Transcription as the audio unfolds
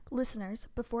Listeners,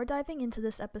 before diving into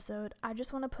this episode, I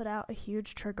just want to put out a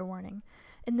huge trigger warning.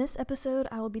 In this episode,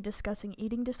 I will be discussing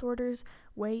eating disorders,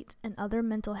 weight, and other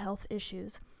mental health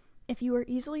issues. If you are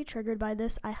easily triggered by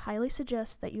this, I highly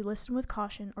suggest that you listen with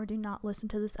caution or do not listen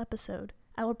to this episode.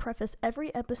 I will preface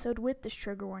every episode with this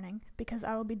trigger warning because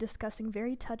I will be discussing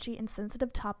very touchy and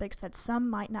sensitive topics that some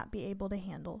might not be able to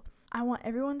handle. I want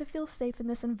everyone to feel safe in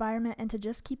this environment and to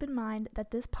just keep in mind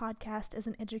that this podcast is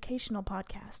an educational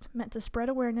podcast meant to spread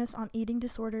awareness on eating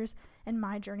disorders and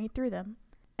my journey through them.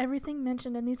 Everything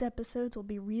mentioned in these episodes will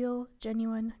be real,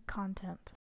 genuine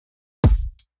content.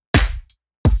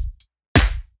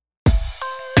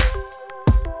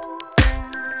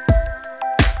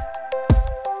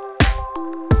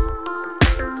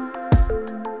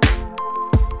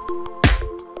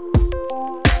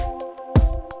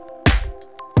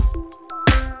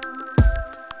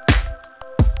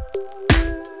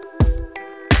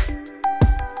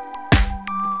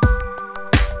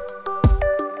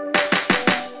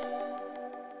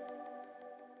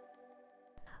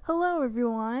 Hello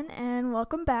everyone, and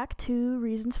welcome back to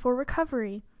Reasons for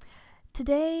Recovery.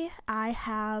 Today I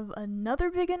have another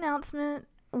big announcement.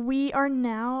 We are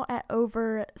now at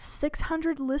over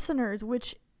 600 listeners,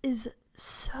 which is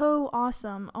so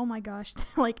awesome. Oh my gosh,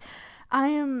 I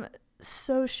am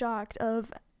so shocked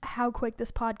of how quick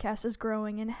this podcast is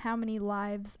growing and how many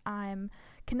lives I'm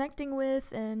connecting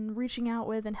with and reaching out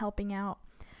with and helping out.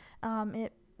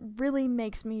 It really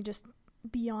makes me just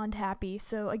beyond happy.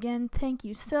 So again, thank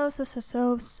you so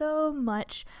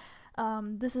much.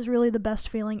 This is really the best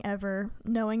feeling ever,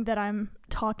 knowing that I'm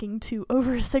talking to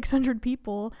over 600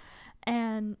 people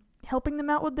and helping them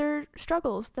out with their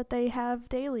struggles that they have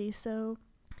daily. So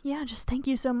yeah, just thank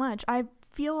you so much. I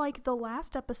feel like the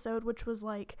last episode, which was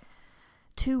like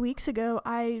 2 weeks ago,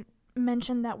 I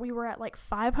mentioned that we were at like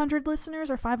 500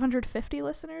 listeners or 550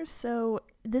 listeners, so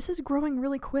this is growing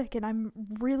really quick and I'm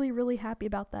really happy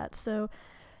about that. So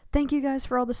thank you guys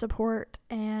for all the support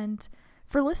and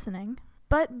for listening.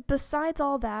 But besides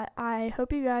all that, I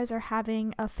hope you guys are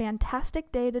having a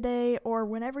fantastic day today or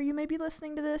whenever you may be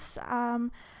listening to this.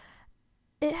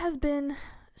 It has been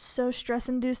so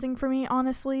stress-inducing for me,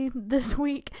 honestly, this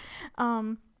week.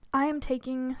 I am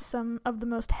taking some of the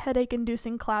most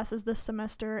headache-inducing classes this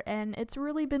semester, and it's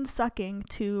really been sucking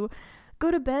to go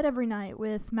to bed every night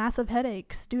with massive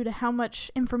headaches due to how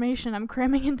much information I'm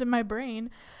cramming into my brain.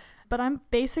 But I'm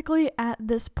basically at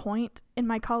this point in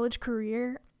my college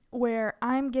career where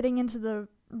I'm getting into the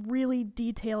really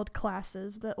detailed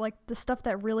classes, that like the stuff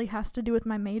that really has to do with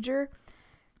my major.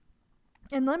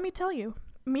 And let me tell you,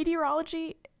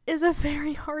 meteorology is a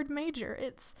very hard major.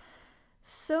 It's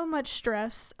so much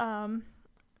stress,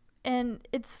 and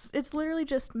it's literally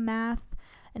just math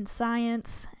and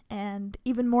science and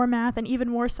even more math and even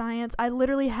more science. I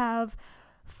literally have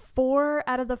 4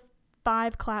 out of the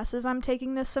 5 classes I'm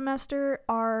taking this semester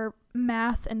are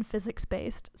math and physics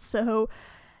based, so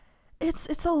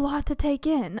it's a lot to take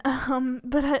in,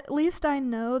 but at least I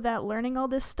know that learning all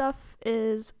this stuff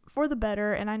is for the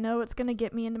better, and I know it's going to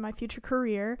get me into my future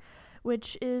career,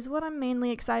 which is what I'm mainly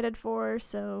excited for.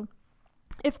 So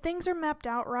if things are mapped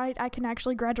out right, I can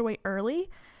actually graduate early.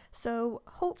 So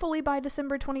hopefully by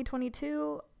December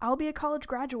 2022, I'll be a college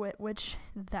graduate, which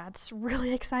that's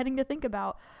really exciting to think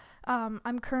about.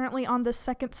 I'm currently on the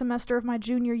second semester of my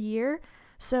junior year.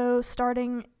 So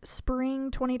starting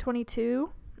spring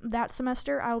 2022, that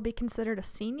semester, I will be considered a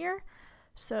senior.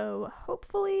 So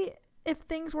hopefully, if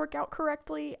things work out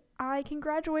correctly, I can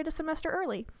graduate a semester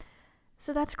early.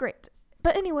 So that's great.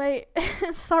 But anyway,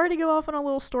 sorry to go off on a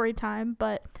little story time,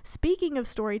 but speaking of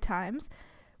story times,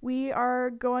 we are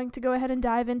going to go ahead and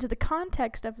dive into the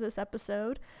context of this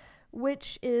episode,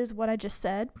 which is what I just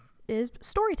said, is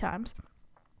story times.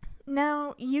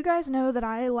 Now, you guys know that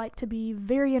I like to be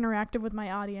very interactive with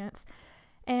my audience,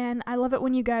 and I love it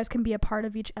when you guys can be a part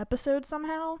of each episode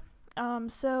somehow.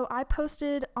 So I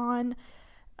posted on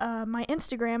my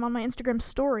Instagram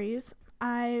stories,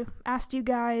 I asked you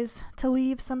guys to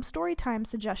leave some storytime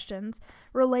suggestions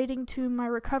relating to my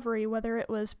recovery, whether it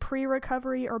was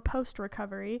pre-recovery or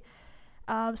post-recovery.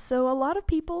 So a lot of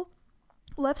people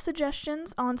left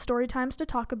suggestions on storytimes to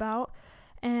talk about,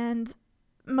 and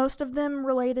most of them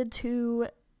related to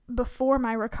before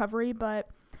my recovery, but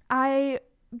I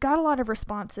got a lot of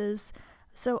responses.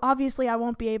 So obviously I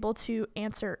won't be able to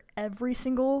answer every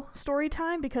single story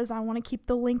time because I want to keep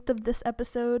the length of this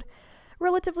episode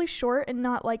relatively short and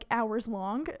not like hours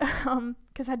long,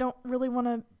 because I don't really want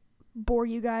to bore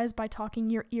you guys by talking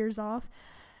your ears off.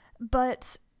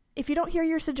 But if you don't hear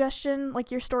your suggestion, like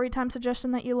your story time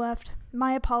suggestion that you left,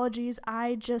 my apologies.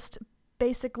 I just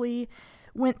basically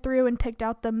went through and picked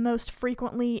out the most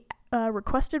frequently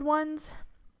requested ones,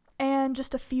 and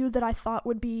just a few that I thought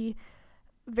would be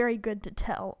very good to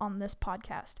tell on this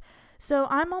podcast. So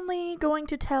I'm only going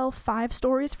to tell 5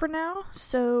 stories for now,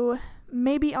 so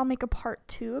maybe I'll make a part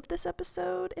 2 of this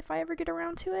episode if I ever get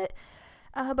around to it.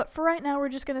 But for right now, we're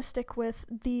just going to stick with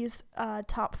these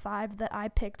top 5 that I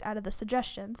picked out of the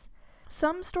suggestions.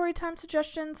 Some Storytime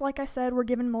suggestions, like I said, were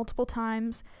given multiple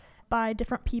times by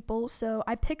different people, so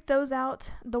I picked those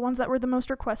out, the ones that were the most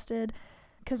requested,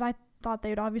 because I thought they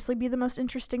would obviously be the most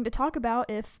interesting to talk about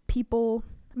if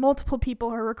multiple people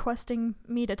are requesting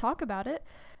me to talk about it.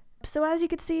 So as you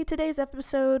can see, today's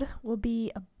episode will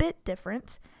be a bit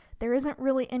different. There isn't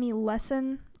really any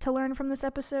lesson to learn from this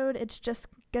episode. It's just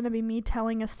going to be me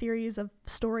telling a series of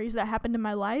stories that happened in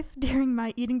my life during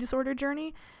my eating disorder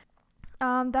journey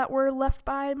that were left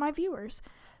by my viewers.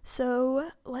 So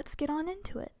let's get on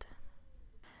into it.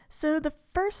 So the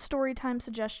first Storytime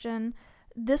suggestion,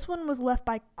 this one was left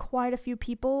by quite a few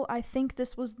people. I think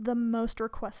this was the most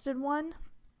requested one.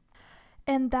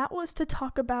 And that was to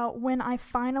talk about when I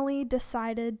finally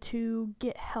decided to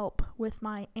get help with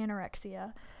my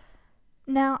anorexia.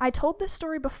 Now, I told this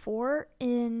story before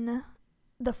in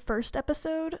the first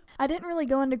episode. I didn't really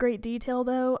go into great detail,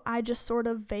 though. I just sort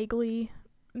of vaguely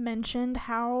mentioned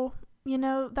how,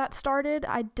 that started.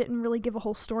 I didn't really give a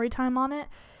whole story time on it.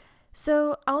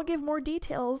 So I'll give more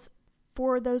details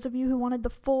for those of you who wanted the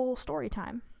full story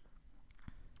time.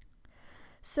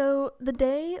 So the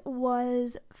day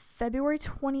was February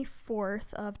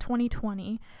 24th of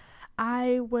 2020.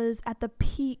 I was at the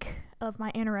peak of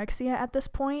my anorexia at this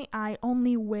point. I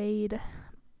only weighed,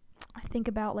 I think,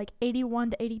 about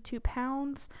 81 to 82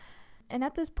 pounds. And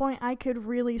at this point, I could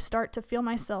really start to feel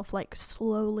myself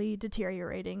slowly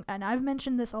deteriorating. And I've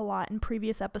mentioned this a lot in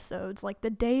previous episodes. The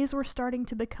days were starting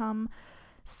to become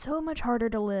so much harder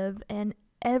to live, and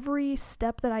every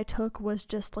step that I took was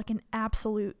just an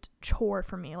absolute chore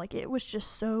for me. It was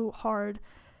just so hard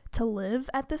to live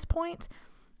at this point.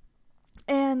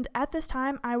 And at this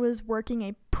time, I was working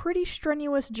a pretty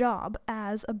strenuous job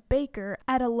as a baker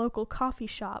at a local coffee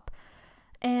shop.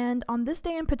 And on this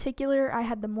day in particular, I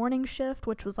had the morning shift,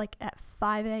 which was at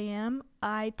 5 a.m.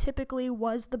 I typically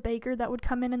was the baker that would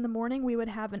come in the morning. We would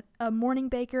have a morning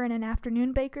baker and an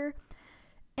afternoon baker.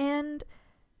 And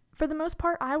for the most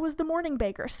part, I was the morning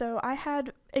baker, so I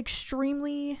had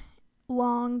extremely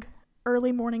long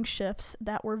early morning shifts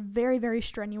that were very, very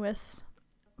strenuous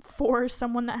for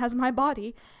someone that has my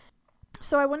body.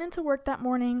 So I went into work that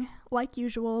morning like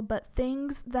usual, but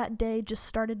things that day just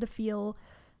started to feel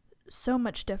so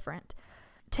much different.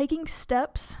 Taking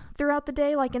steps throughout the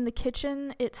day, in the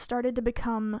kitchen, it started to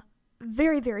become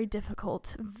very, very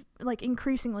difficult,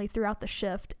 increasingly throughout the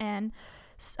shift, and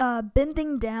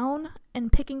bending down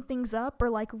and picking things up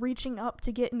or reaching up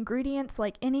to get ingredients,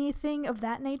 anything of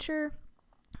that nature,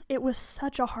 it was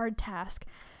such a hard task.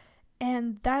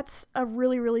 And that's a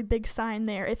really, really big sign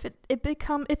there. If it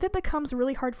becomes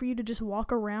really hard for you to just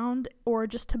walk around or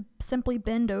just to simply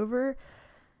bend over,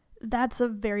 that's a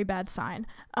very bad sign.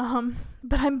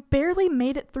 But I barely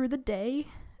made it through the day,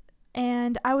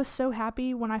 and I was so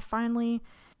happy when I finally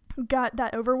got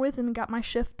that over with and got my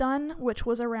shift done, which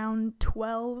was around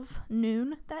 12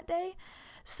 noon that day.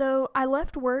 So I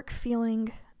left work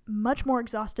feeling much more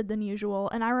exhausted than usual,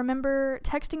 and I remember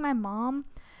texting my mom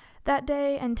that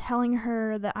day and telling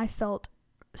her that I felt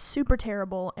super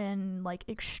terrible and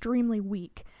extremely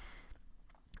weak.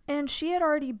 And she had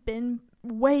already been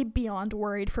way beyond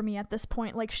worried for me at this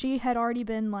point. She had already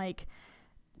been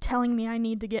telling me I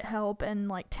need to get help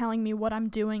and telling me what I'm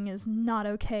doing is not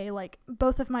okay.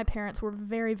 Both of my parents were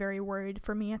very, very worried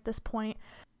for me at this point.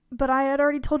 But I had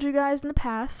already told you guys in the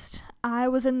past, I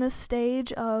was in this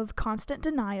stage of constant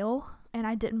denial and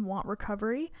I didn't want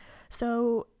recovery.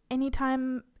 So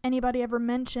anytime anybody ever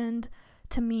mentioned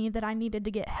to me that I needed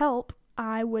to get help,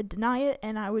 I would deny it,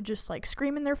 and I would just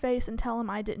scream in their face and tell them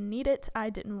I didn't need it, I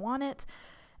didn't want it,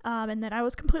 and that I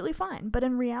was completely fine. But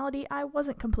in reality, I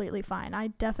wasn't completely fine. I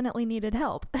definitely needed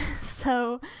help.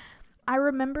 So I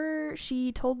remember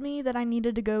she told me that I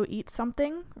needed to go eat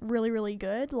something really, really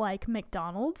good, like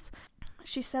McDonald's.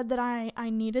 She said that I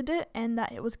needed it and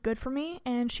that it was good for me,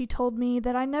 and she told me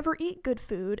that I never eat good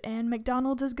food, and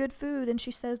McDonald's is good food, and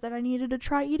she says that I needed to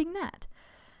try eating that.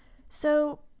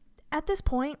 So at this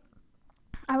point,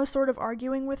 I was sort of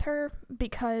arguing with her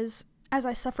because as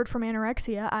I suffered from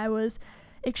anorexia, I was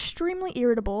extremely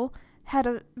irritable, had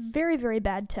a very, very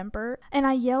bad temper, and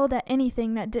I yelled at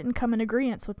anything that didn't come in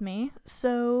agreement with me.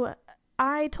 So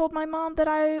I told my mom that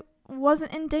I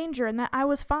wasn't in danger and that I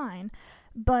was fine,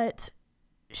 but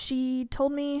she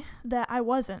told me that I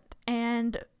wasn't.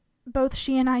 And both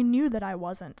she and I knew that I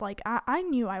wasn't. Like, I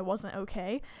knew I wasn't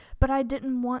okay, but I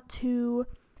didn't want to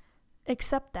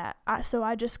accept that. So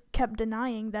I just kept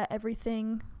denying that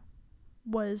everything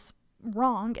was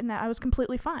wrong and that I was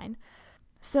completely fine.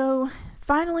 So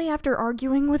finally, after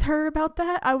arguing with her about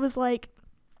that, I was like,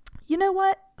 you know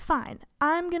what? Fine.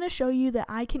 I'm going to show you that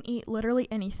I can eat literally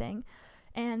anything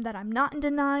and that I'm not in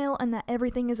denial and that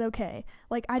everything is okay.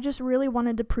 Like, I just really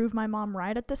wanted to prove my mom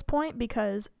right at this point,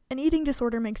 because an eating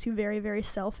disorder makes you very, very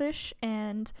selfish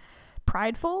and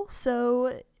prideful.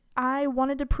 So I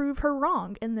wanted to prove her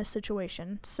wrong in this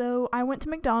situation. So I went to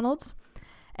McDonald's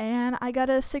and I got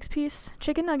a 6-piece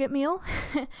chicken nugget meal.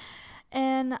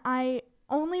 And I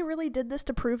only really did this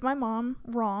to prove my mom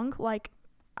wrong, like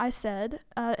I said,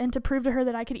 and to prove to her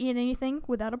that I could eat anything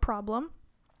without a problem.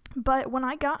 But when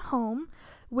I got home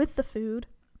with the food,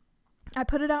 I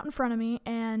put it out in front of me,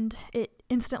 and it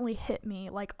instantly hit me,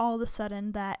 like all of a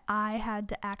sudden, that I had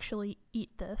to actually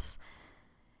eat this.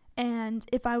 And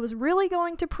if I was really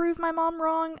going to prove my mom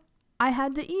wrong, I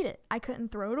had to eat it. I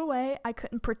couldn't throw it away. I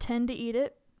couldn't pretend to eat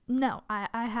it. No,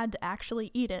 I had to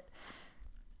actually eat it.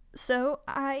 So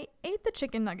I ate the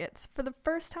chicken nuggets for the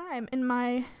first time in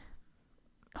my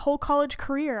whole college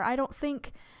career. I don't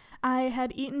think I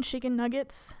had eaten chicken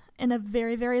nuggets in a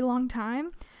very, very long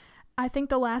time. I think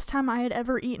the last time I had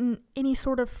ever eaten any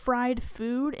sort of fried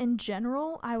food in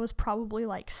general, I was probably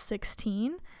like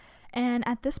 16. And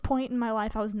at this point in my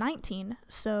life, I was 19.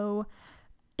 So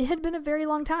it had been a very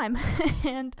long time.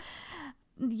 And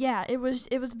yeah, it was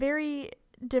very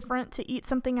different to eat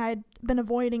something I'd been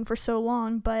avoiding for so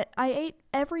long, but I ate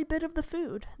every bit of the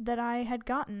food that I had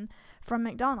gotten from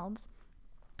McDonald's.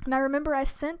 And I remember I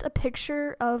sent a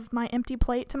picture of my empty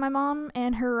plate to my mom,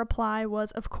 and her reply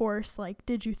was, of course, like,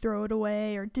 did you throw it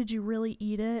away, or did you really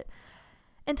eat it?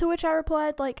 And to which I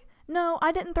replied, like, no,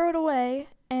 I didn't throw it away,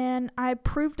 and I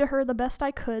proved to her the best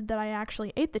I could that I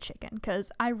actually ate the chicken,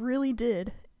 because I really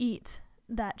did eat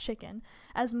that chicken.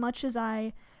 As much as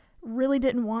I really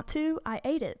didn't want to, I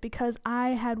ate it, because I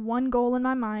had one goal in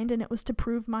my mind, and it was to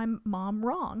prove my mom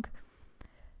wrong.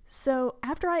 So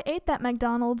after I ate that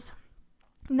McDonald's,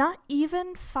 not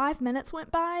even 5 minutes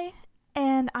went by,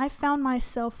 and I found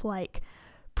myself, like,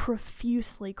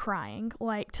 profusely crying,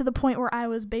 like, to the point where I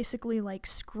was basically, like,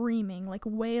 screaming, like,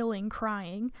 wailing,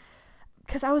 crying,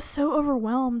 because I was so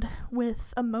overwhelmed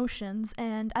with emotions,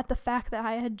 and at the fact that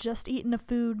I had just eaten a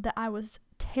food that I was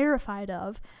terrified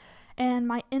of, and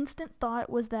my instant thought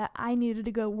was that I needed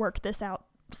to go work this out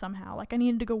somehow, like, I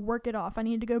needed to go work it off, I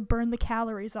needed to go burn the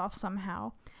calories off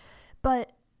somehow.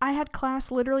 But I had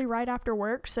class literally right after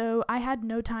work, so I had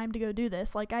no time to go do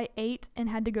this. Like, I ate and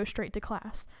had to go straight to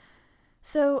class.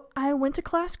 So I went to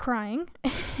class crying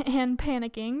and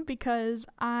panicking because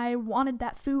I wanted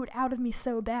that food out of me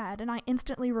so bad, and I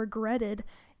instantly regretted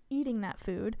eating that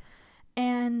food.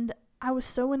 And I was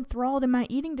so enthralled in my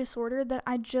eating disorder that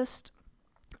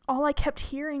all I kept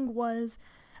hearing was,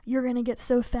 you're gonna get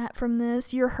so fat from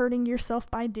this, you're hurting yourself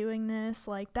by doing this,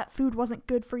 like, that food wasn't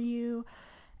good for you.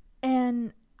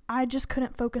 And I just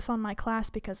couldn't focus on my class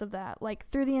because of that. Like,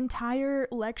 through the entire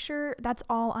lecture, that's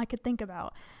all I could think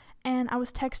about. And I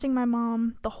was texting my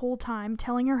mom the whole time,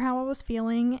 telling her how I was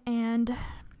feeling, and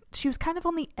she was kind of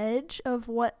on the edge of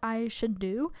what I should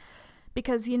do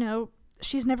because, you know,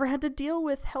 she's never had to deal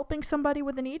with helping somebody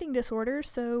with an eating disorder,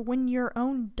 so when your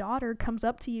own daughter comes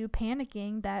up to you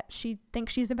panicking that she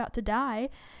thinks she's about to die,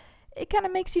 it kind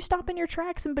of makes you stop in your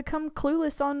tracks and become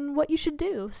clueless on what you should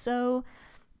do. So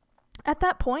at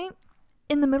that point,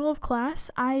 in the middle of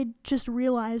class, I just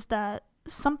realized that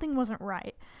something wasn't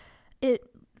right. It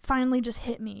finally just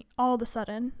hit me all of a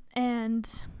sudden,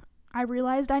 and I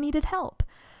realized I needed help.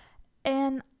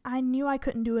 And I knew I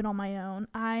couldn't do it on my own.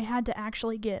 I had to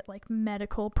actually get, like,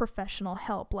 medical professional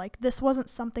help. Like, this wasn't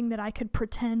something that I could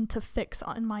pretend to fix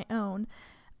on my own.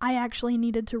 I actually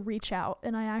needed to reach out,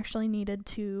 and I actually needed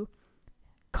to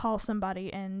call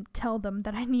somebody and tell them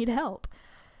that I need help.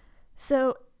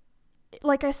 So,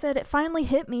 like I said, it finally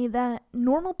hit me that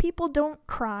normal people don't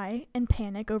cry and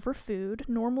panic over food.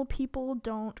 Normal people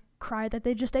don't cry that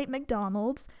they just ate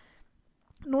McDonald's.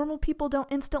 Normal people don't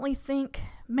instantly think,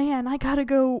 man, I gotta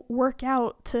go work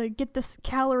out to get this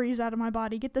calories out of my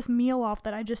body, get this meal off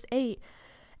that I just ate.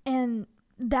 And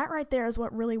that right there is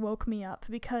what really woke me up,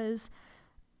 because,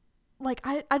 like,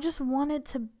 I just wanted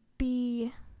to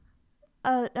be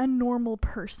a normal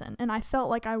person, and I felt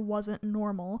like I wasn't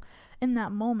normal in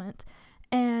that moment.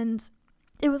 And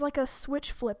it was like a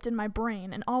switch flipped in my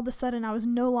brain, and all of a sudden I was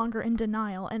no longer in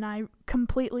denial, and I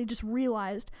completely just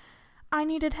realized I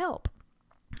needed help.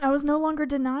 I was no longer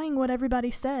denying what everybody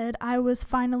said. I was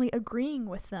finally agreeing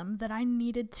with them that I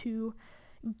needed to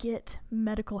get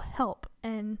medical help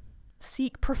and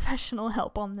seek professional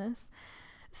help on this.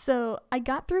 So I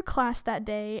got through class that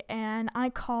day, and I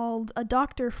called a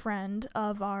doctor friend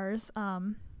of ours,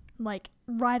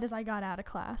 right as I got out of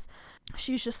class.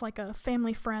 She's just like a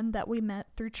family friend that we met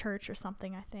through church or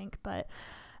something, I think. But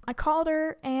I called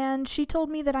her, and she told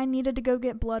me that I needed to go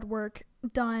get blood work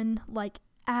done,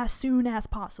 as soon as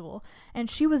possible. And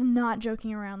she was not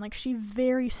joking around. She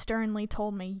very sternly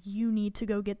told me, you need to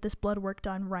go get this blood work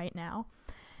done right now.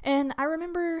 And I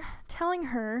remember telling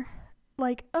her,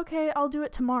 okay, I'll do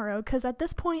it tomorrow, because at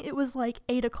this point it was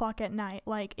 8 o'clock at night.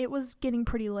 It was getting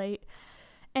pretty late.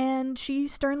 And she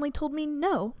sternly told me,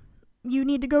 no, you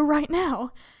need to go right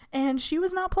now. And she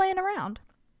was not playing around.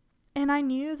 And I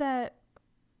knew that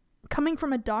coming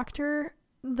from a doctor,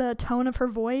 the tone of her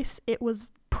voice, it was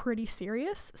pretty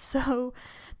serious. So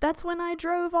that's when I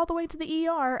drove all the way to the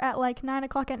ER at 9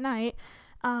 o'clock at night,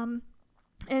 and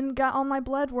got all my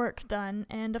blood work done.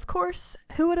 And of course,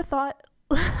 who would have thought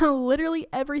literally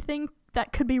everything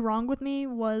that could be wrong with me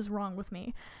was wrong with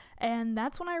me. And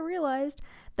that's when I realized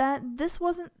that this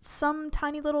wasn't some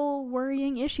tiny little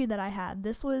worrying issue that I had.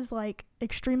 This was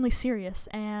extremely serious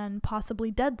and possibly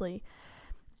deadly.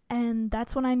 And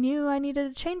that's when I knew I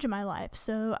needed a change in my life.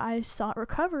 So I sought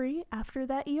recovery after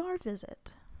that ER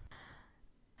visit.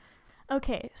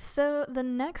 Okay, so the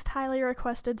next highly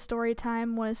requested story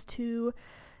time was to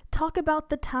talk about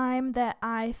the time that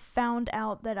I found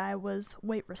out that I was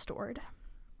weight restored.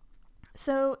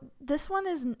 So this one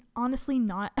is honestly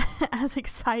not as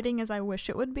exciting as I wish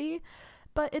it would be,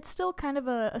 but it's still kind of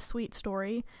a sweet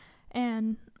story,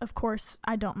 and of course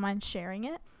I don't mind sharing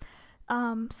it.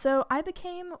 So I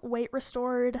became weight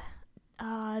restored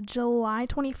July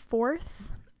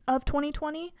 24th of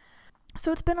 2020,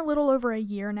 so it's been a little over a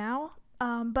year now,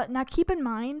 but now keep in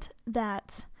mind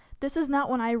that this is not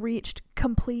when I reached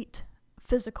complete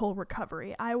physical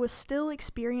recovery. I was still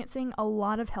experiencing a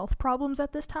lot of health problems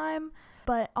at this time,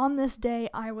 but on this day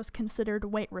I was considered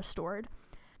weight restored.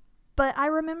 But I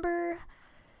remember,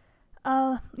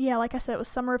 like I said, it was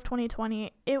summer of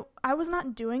 2020. I was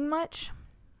not doing much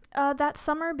that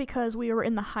summer because we were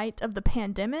in the height of the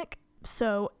pandemic,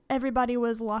 so everybody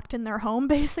was locked in their home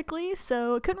basically,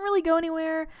 so couldn't really go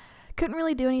anywhere, couldn't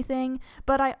really do anything.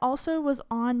 But I also was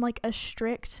on a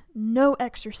strict no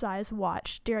exercise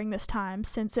watch during this time,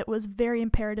 since it was very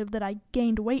imperative that I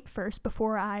gained weight first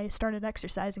before I started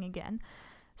exercising again.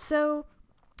 So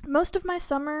most of my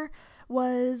summer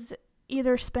was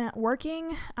either spent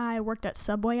working. I worked at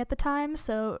Subway at the time,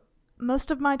 so most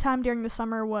of my time during the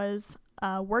summer was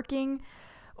working,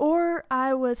 or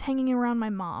I was hanging around my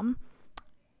mom.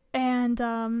 And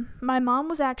my mom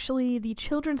was actually the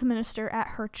children's minister at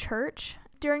her church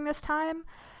during this time,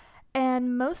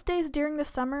 and most days during the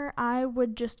summer I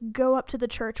would just go up to the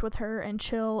church with her and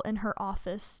chill in her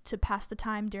office to pass the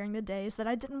time during the days that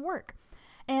I didn't work.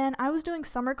 And I was doing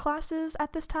summer classes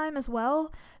at this time as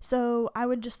well, so I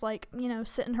would just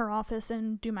sit in her office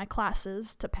and do my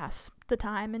classes to pass the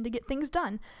time and to get things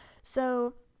done.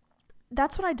 So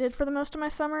that's what I did for the most of my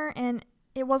summer, and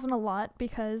it wasn't a lot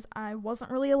because I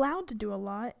wasn't really allowed to do a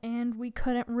lot, and we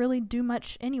couldn't really do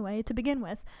much anyway to begin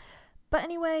with. But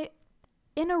anyway,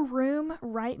 in a room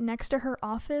right next to her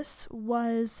office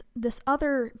was this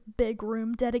other big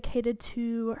room dedicated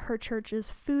to her church's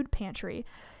food pantry.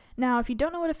 Now, if you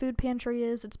don't know what a food pantry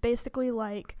is, it's basically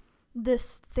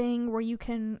this thing where you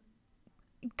can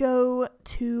go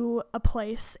to a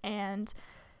place and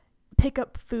pick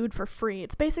up food for free.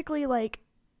 It's basically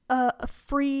a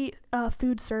free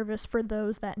food service for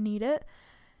those that need it,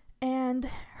 and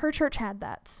her church had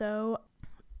that. So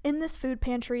in this food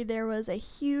pantry there was a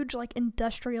huge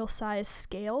industrial size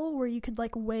scale where you could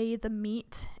weigh the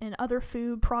meat and other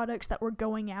food products that were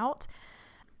going out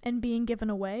and being given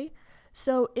away.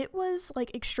 So it was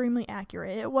extremely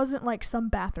accurate. It wasn't some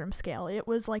bathroom scale. It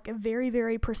was a very,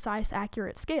 very precise,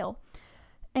 accurate scale.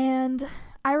 And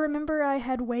I remember I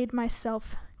had weighed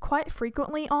myself quite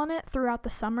frequently on it throughout the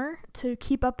summer to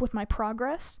keep up with my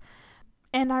progress.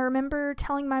 And I remember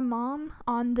telling my mom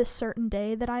on this certain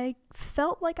day that I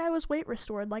felt like I was weight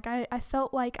restored. I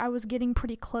felt like I was getting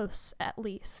pretty close, at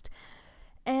least.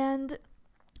 And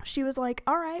she was like,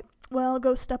 all right, well,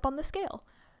 go step on the scale.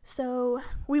 So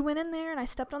we went in there and I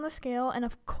stepped on the scale. And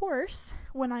of course,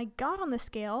 when I got on the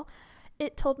scale,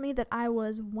 it told me that I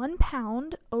was 1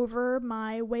 pound over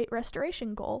my weight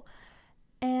restoration goal.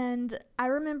 And I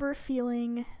remember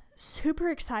feeling super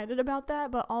excited about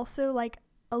that, but also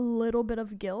a little bit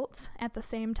of guilt at the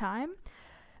same time,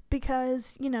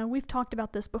 because, we've talked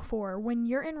about this before. When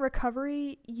you're in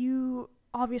recovery, you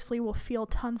obviously will feel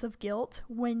tons of guilt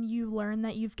when you learn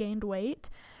that you've gained weight,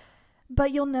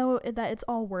 but you'll know that it's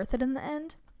all worth it in the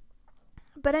end.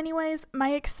 But anyways,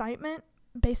 my excitement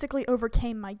basically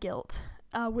overcame my guilt,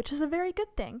 which is a very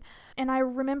good thing. And I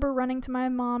remember running to my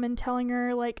mom and telling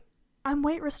her, like, I'm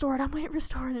weight restored,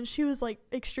 and she was, like,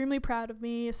 extremely proud of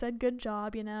me, said good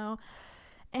job,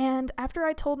 And after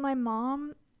I told my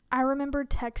mom, I remember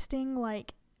texting,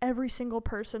 like, every single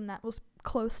person that was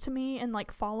close to me and,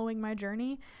 like, following my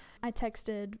journey. I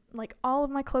texted, like, all of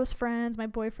my close friends, my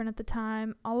boyfriend at the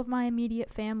time, all of my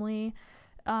immediate family,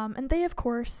 and they, of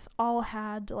course, all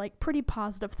had, like, pretty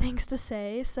positive things to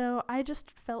say, so I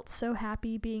just felt so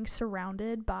happy being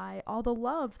surrounded by all the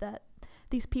love that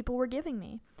these people were giving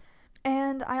me.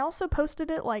 And I also posted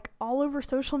it, like, all over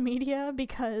social media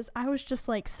because I was just,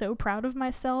 like, so proud of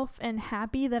myself and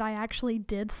happy that I actually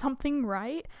did something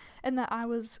right and that I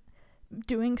was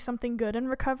doing something good in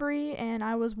recovery and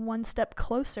I was one step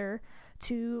closer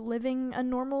to living a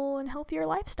normal and healthier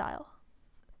lifestyle.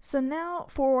 So now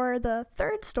for the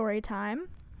third story time,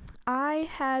 I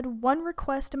had one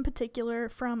request in particular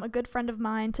from a good friend of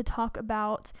mine to talk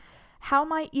about how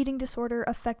my eating disorder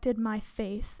affected my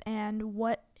faith and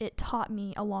what it taught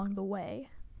me along the way.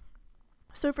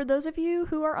 So for those of you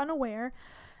who are unaware,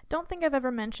 don't think I've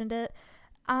ever mentioned it,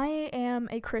 I am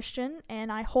a Christian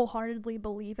and I wholeheartedly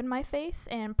believe in my faith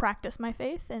and practice my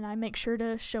faith, and I make sure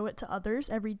to show it to others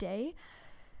every day.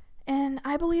 And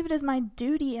I believe it is my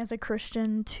duty as a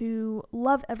Christian to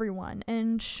love everyone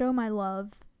and show my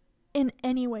love in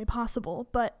any way possible.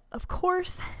 But of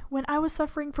course, when I was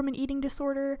suffering from an eating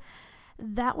disorder,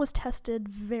 that was tested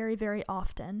very, very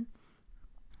often.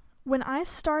 When I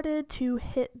started to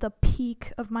hit the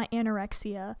peak of my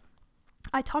anorexia,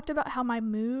 I talked about how my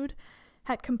mood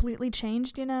had completely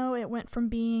changed, It went from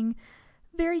being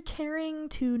very caring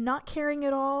to not caring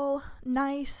at all,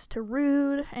 nice to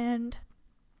rude, and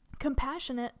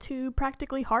compassionate to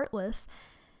practically heartless,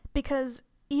 because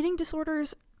eating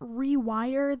disorders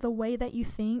rewire the way that you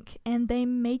think, and they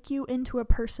make you into a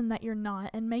person that you're not,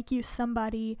 and make you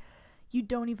somebody you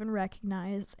don't even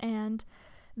recognize, and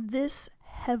this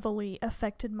heavily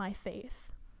affected my faith.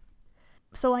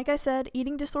 So like I said,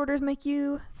 eating disorders make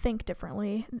you think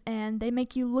differently, and they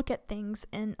make you look at things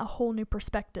in a whole new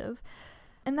perspective,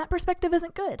 and that perspective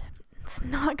isn't good. It's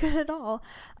not good at all.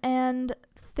 And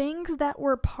things that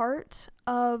were part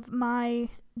of my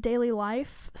daily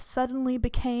life suddenly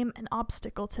became an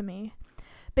obstacle to me.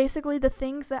 Basically, the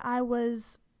things that I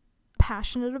was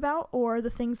passionate about or the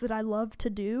things that I loved to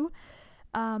do,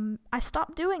 I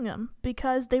stopped doing them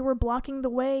because they were blocking the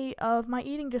way of my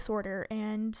eating disorder,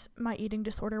 and my eating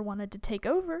disorder wanted to take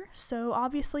over, so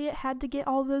obviously it had to get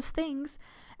all those things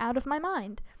out of my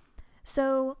mind.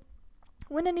 So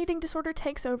when an eating disorder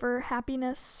takes over,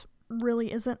 happiness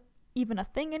really isn't even a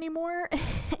thing anymore,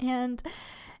 and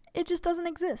it just doesn't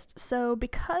exist. So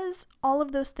because all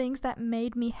of those things that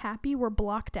made me happy were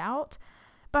blocked out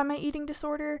by my eating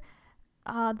disorder,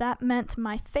 that meant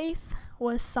my faith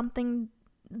was something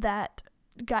that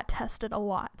got tested a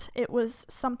lot. It was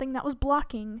something that was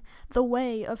blocking the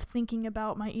way of thinking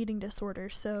about my eating disorder,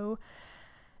 so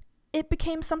it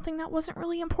became something that wasn't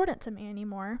really important to me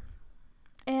anymore.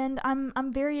 And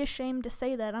I'm very ashamed to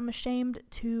say that. I'm ashamed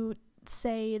to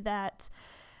say that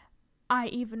I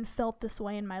even felt this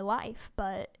way in my life,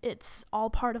 but it's all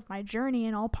part of my journey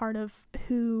and all part of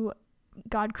who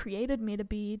God created me to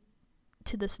be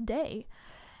to this day.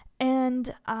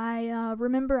 And I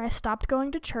remember I stopped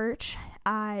going to church,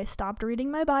 I stopped reading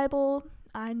my Bible,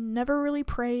 I never really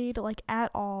prayed, like,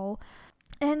 at all,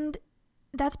 and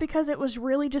that's because it was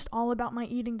really just all about my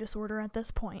eating disorder at this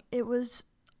point. It was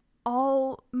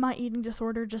all my eating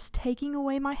disorder just taking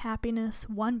away my happiness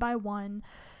one by one.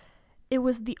 It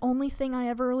was the only thing I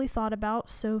ever really thought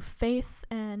about, so faith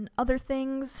and other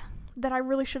things that I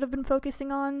really should have been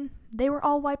focusing on, they were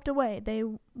all wiped away. They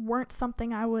weren't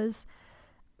something I was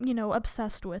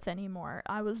obsessed with anymore.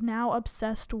 I was now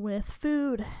obsessed with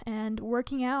food and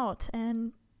working out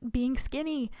and being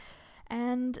skinny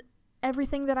and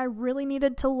everything that I really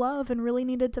needed to love and really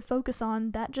needed to focus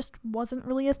on. That just wasn't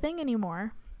really a thing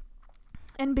anymore.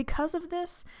 And because of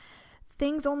this,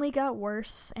 things only got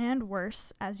worse and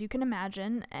worse, as you can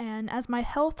imagine, and as my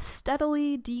health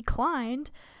steadily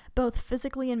declined, both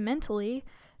physically and mentally,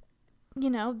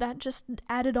 that just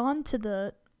added on to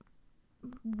the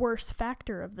worst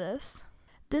factor of this.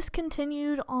 This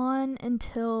continued on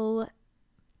until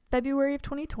February of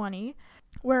 2020,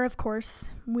 where, of course,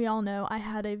 we all know I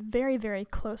had a very, very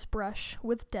close brush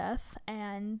with death,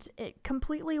 and it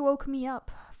completely woke me up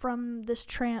from this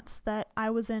trance that I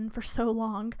was in for so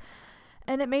long,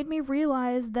 and it made me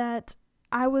realize that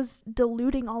I was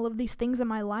diluting all of these things in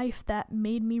my life that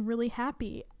made me really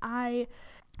happy. I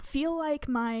feel like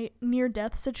my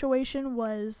near-death situation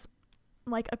was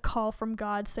like a call from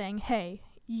God saying, hey,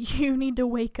 you need to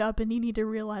wake up and you need to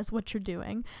realize what you're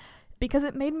doing. Because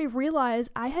it made me realize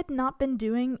I had not been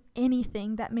doing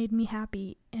anything that made me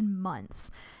happy in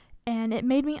months. And it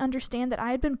made me understand that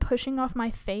I had been pushing off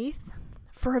my faith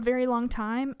for a very long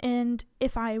time, and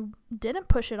if I didn't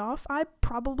push it off, I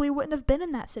probably wouldn't have been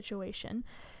in that situation.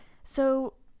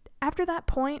 So after that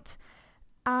point,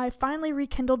 I finally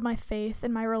rekindled my faith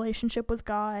in my relationship with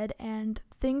God, and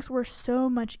things were so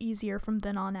much easier from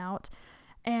then on out.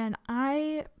 And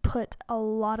I put a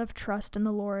lot of trust in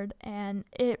the Lord, and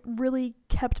it really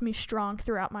kept me strong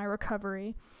throughout my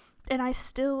recovery. And I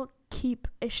still keep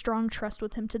a strong trust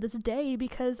with him to this day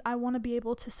because I want to be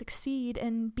able to succeed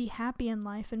and be happy in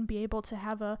life and be able to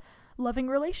have a loving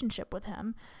relationship with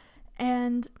him.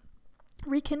 And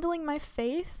rekindling my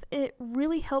faith, it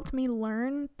really helped me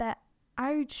learn that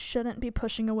I shouldn't be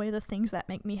pushing away the things that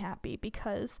make me happy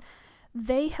because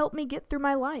they help me get through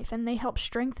my life and they help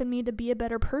strengthen me to be a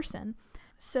better person.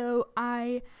 So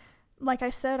like I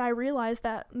said, I realized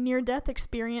that near-death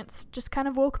experience just kind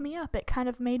of woke me up. It kind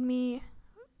of made me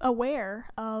aware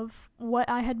of what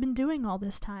I had been doing all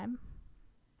this time.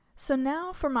 So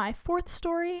now for my fourth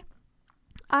story,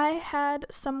 I had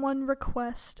someone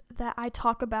request that I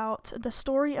talk about the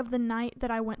story of the night that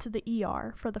I went to the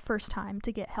ER for the first time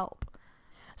to get help.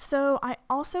 So I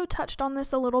also touched on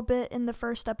this a little bit in the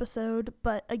first episode,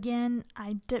 but again,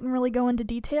 I didn't really go into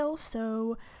detail,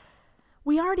 so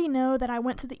we already know that I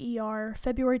went to the ER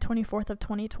February 24th of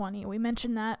 2020. We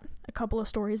mentioned that a couple of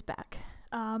stories back.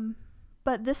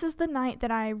 But this is the night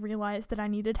that I realized that I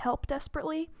needed help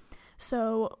desperately.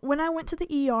 So when I went to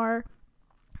the ER,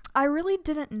 I really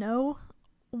didn't know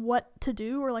what to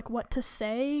do or like what to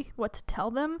say, what to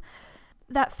tell them.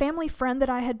 That family friend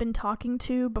that I had been talking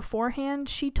to beforehand,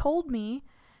 she told me,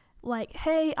 like,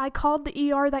 hey, I called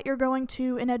the ER that you're going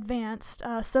to in advance,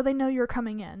 so they know you're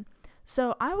coming in.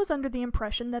 So I was under the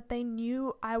impression that they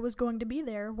knew I was going to be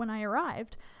there when I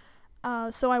arrived.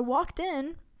 So I walked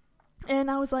in,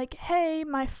 and I was like, hey,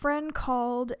 my friend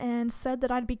called and said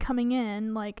that I'd be coming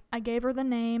in. Like, I gave her the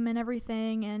name and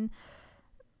everything, and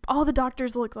all the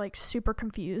doctors looked like super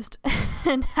confused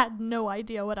and had no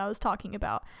idea what I was talking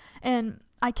about. And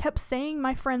I kept saying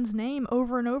my friend's name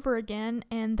over and over again,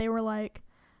 and they were like,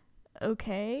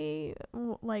 okay,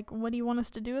 like, what do you want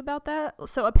us to do about that?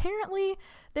 So apparently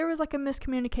there was like a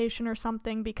miscommunication or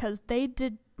something because they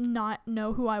did not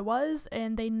know who I was,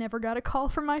 and they never got a call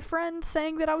from my friend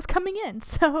saying that I was coming in.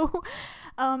 So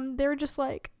they were just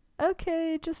like,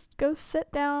 okay, just go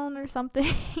sit down or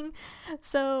something.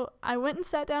 So I went and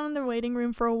sat down in the waiting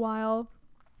room for a while,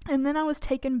 and then I was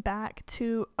taken back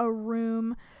to a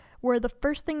room where the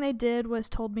first thing they did was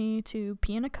told me to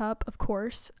pee in a cup, of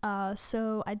course.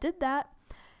 So I did that,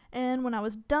 and when I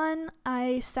was done,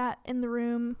 I sat in the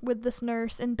room with this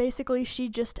nurse, and basically she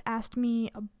just asked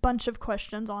me a bunch of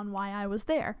questions on why I was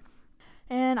there.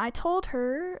 And I told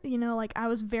her, like, I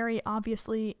was very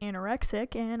obviously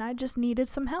anorexic and I just needed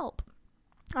some help.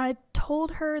 I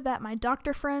told her that my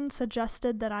doctor friend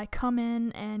suggested that I come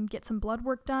in and get some blood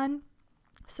work done.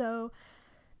 So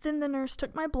then the nurse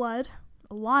took my blood,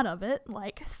 a lot of it,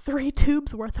 like 3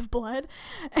 tubes worth of blood.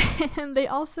 And they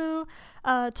also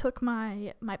took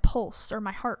my pulse or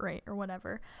my heart rate or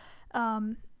whatever.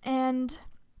 And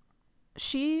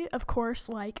she, of course,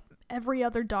 like every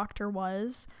other doctor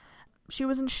was, she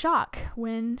was in shock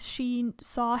when she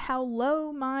saw how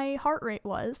low my heart rate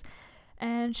was.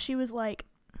 And she was like,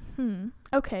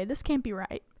 okay, this can't be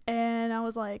right. And I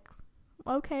was like,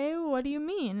 okay, what do you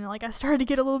mean? And like, I started to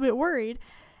get a little bit worried.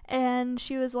 And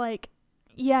she was like,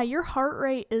 yeah, your heart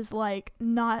rate is like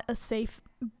not a safe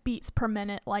beats per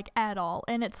minute, like at all.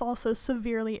 And it's also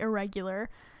severely irregular.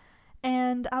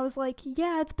 And I was like,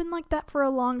 yeah, it's been like that for a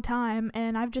long time,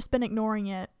 and I've just been ignoring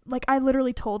it. Like, I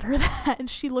literally told her that, and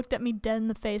she looked at me dead in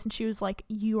the face, and she was like,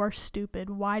 you are stupid.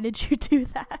 Why did you do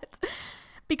that?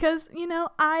 Because,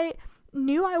 I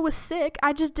knew I was sick.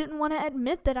 I just didn't want to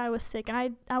admit that I was sick,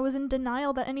 and I was in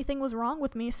denial that anything was wrong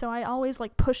with me, so I always,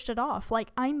 like, pushed it off. Like,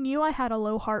 I knew I had a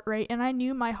low heart rate, and I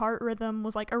knew my heart rhythm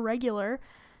was, like, irregular,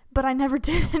 but I never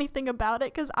did anything about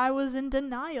it because I was in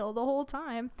denial the whole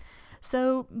time.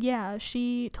 So, yeah,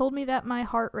 she told me that my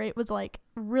heart rate was, like,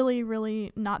 really,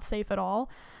 really not safe at all.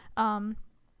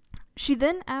 She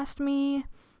then asked me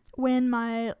when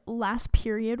my last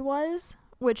period was,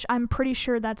 which I'm pretty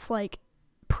sure that's, like,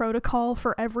 protocol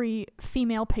for every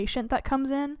female patient that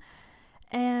comes in.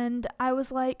 And I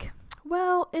was like,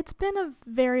 well, it's been a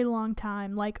very long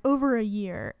time, like, over a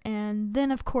year. And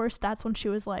then, of course, that's when she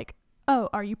was like, oh,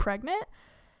 are you pregnant?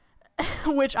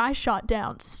 which I shot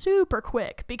down super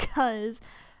quick because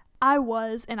I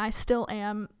was, and I still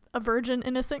am, a virgin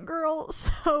innocent girl,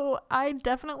 so I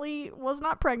definitely was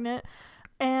not pregnant.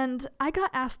 And I got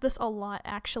asked this a lot,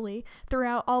 actually,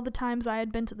 throughout all the times I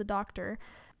had been to the doctor.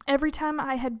 Every time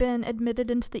I had been admitted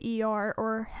into the ER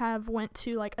or have went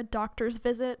to like a doctor's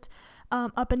visit,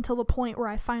 up until the point where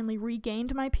I finally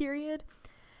regained my period,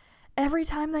 every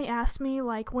time they asked me,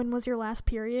 like, when was your last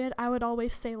period, I would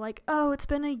always say, like, oh, it's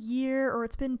been a year or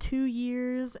it's been 2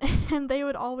 years. And they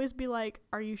would always be like,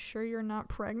 are you sure you're not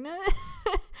pregnant?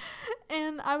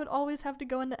 And I would always have to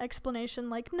go into explanation,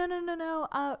 like, no,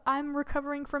 I'm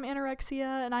recovering from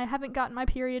anorexia and I haven't gotten my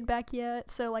period back yet.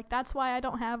 So, like, that's why I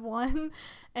don't have one.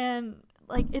 And,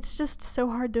 like, it's just so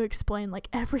hard to explain. Like,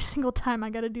 every single time I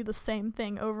gotta do the same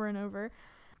thing over and over.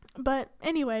 But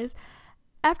anyways,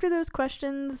 after those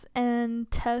questions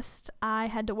and tests, I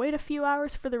had to wait a few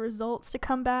hours for the results to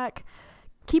come back.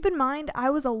 Keep in mind, I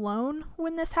was alone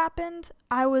when this happened.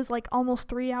 I was like almost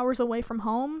 3 hours away from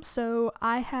home, so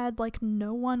I had like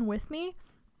no one with me.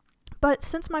 But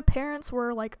since my parents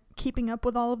were like keeping up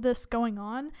with all of this going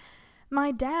on,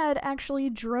 my dad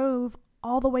actually drove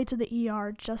all the way to the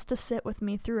ER just to sit with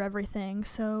me through everything.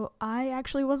 So I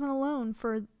actually wasn't alone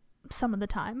for some of the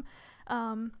time.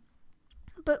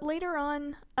 But later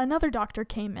on, another doctor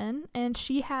came in, and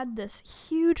she had this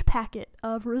huge packet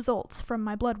of results from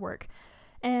my blood work.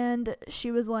 And she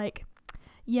was like,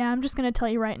 yeah, I'm just going to tell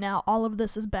you right now, all of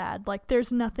this is bad. Like,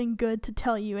 there's nothing good to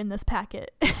tell you in this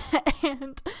packet.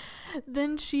 And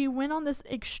then she went on this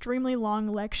extremely long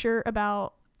lecture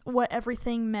about what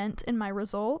everything meant in my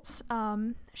results.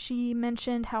 She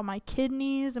mentioned how my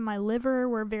kidneys and my liver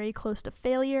were very close to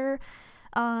failure,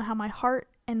 how my heart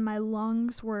and my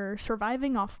lungs were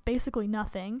surviving off basically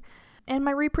nothing, and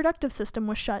my reproductive system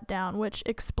was shut down, which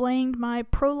explained my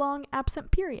prolonged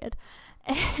absent period.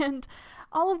 And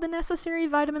all of the necessary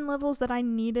vitamin levels that I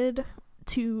needed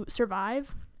to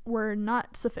survive were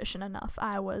not sufficient enough.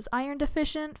 I was iron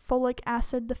deficient, folic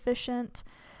acid deficient,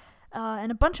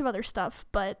 and a bunch of other stuff,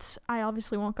 but I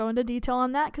obviously won't go into detail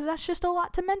on that because that's just a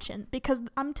lot to mention, because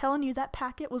I'm telling you, that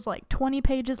packet was like 20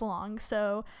 pages long,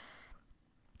 so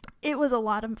it was a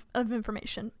lot of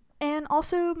information. And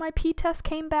also, my pee test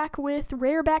came back with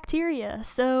rare bacteria,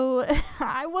 so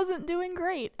I wasn't doing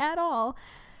great at all.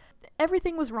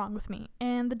 Everything was wrong with me,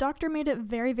 and the doctor made it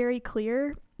very, very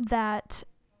clear that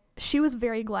she was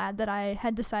very glad that I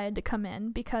had decided to come in,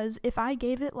 because if I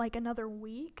gave it like another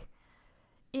week,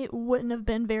 it wouldn't have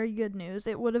been very good news.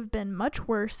 It would have been much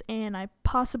worse, and I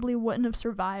possibly wouldn't have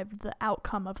survived the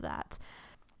outcome of that.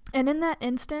 And in that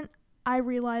instant, I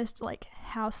realized like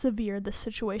how severe this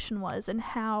situation was, and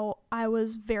how I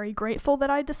was very grateful that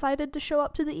I decided to show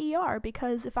up to the ER,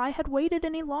 because if I had waited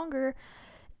any longer,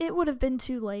 it would have been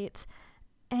too late.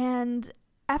 And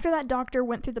after that doctor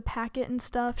went through the packet and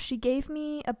stuff, she gave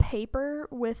me a paper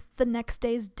with the next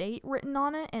day's date written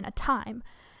on it and a time.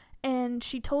 And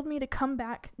she told me to come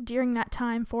back during that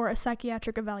time for a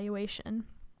psychiatric evaluation.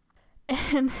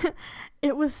 And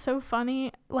it was so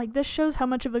funny. Like, this shows how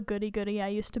much of a goody-goody I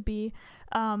used to be.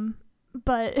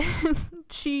 But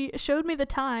she showed me the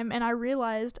time, and I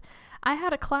realized I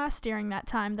had a class during that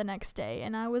time the next day.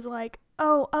 And I was like,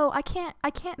 oh, I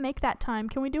can't make that time.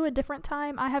 Can we do a different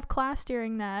time? I have class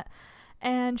during that.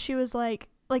 And she was like,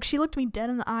 she looked me dead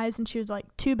in the eyes, and she was like,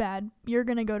 too bad, you're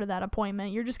going to go to that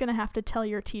appointment. You're just going to have to tell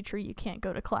your teacher you can't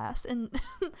go to class. And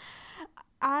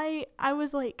I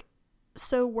was like,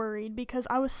 so worried, because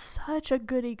I was such a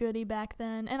goody-goody back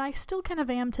then, and I still kind of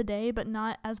am today, but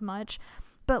not as much.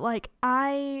 But like,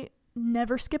 I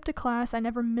never skipped a class, I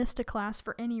never missed a class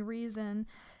for any reason,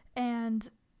 and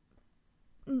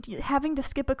having to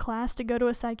skip a class to go to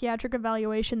a psychiatric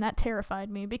evaluation, that terrified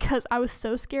me, because I was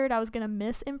so scared I was going to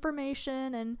miss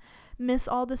information and miss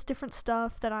all this different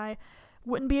stuff that I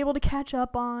wouldn't be able to catch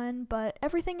up on. But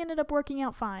everything ended up working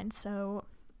out fine, so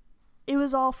it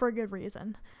was all for a good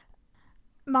reason.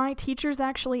 My teachers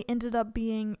actually ended up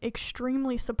being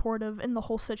extremely supportive in the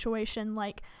whole situation.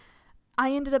 Like,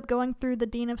 I ended up going through the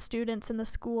dean of students in the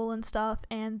school and stuff,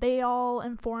 and they all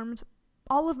informed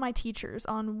all of my teachers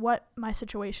on what my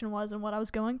situation was and what I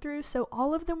was going through, so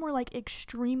all of them were like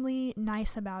extremely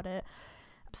nice about it.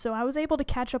 So I was able to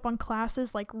catch up on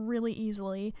classes like really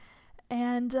easily,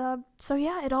 and so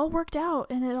yeah, it all worked out,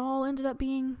 and it all ended up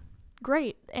being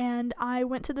great. And I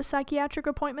went to the psychiatric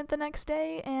appointment the next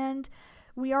day, and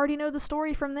we already know the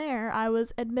story from there. I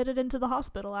was admitted into the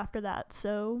hospital after that,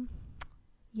 so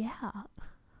yeah.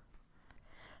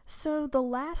 So the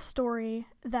last story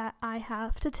that I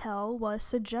have to tell was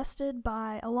suggested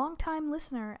by a longtime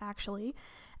listener, actually,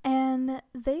 And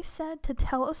they said to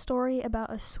tell a story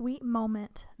about a sweet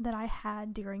moment that I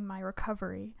had during my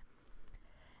recovery.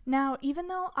 Now, even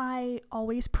though I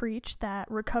always preach that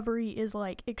recovery is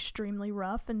like extremely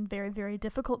rough and very, very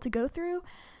difficult to go through,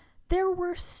 there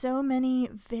were so many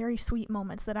very sweet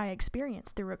moments that I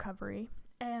experienced through recovery.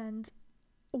 And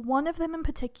one of them in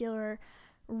particular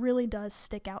really does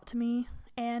stick out to me,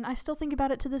 and I still think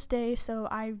about it to this day, so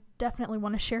I definitely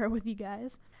want to share it with you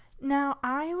guys. Now,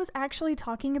 I was actually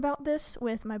talking about this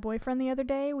with my boyfriend the other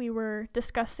day. We were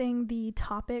discussing the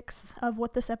topics of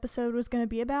what this episode was going to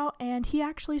be about, and he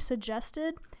actually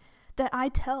suggested that I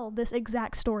tell this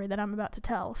exact story that I'm about to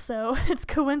tell. So it's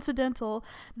coincidental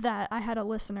that I had a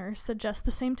listener suggest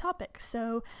the same topic.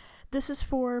 So this is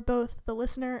for both the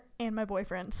listener and my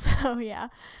boyfriend. So yeah.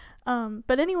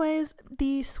 But anyways,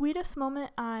 the sweetest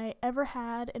moment I ever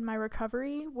had in my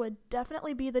recovery would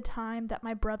definitely be the time that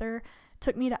my brother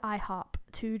took me to IHOP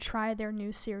to try their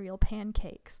new cereal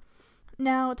pancakes.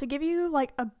 Now, to give you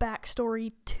like a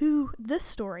backstory to this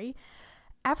story,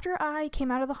 after I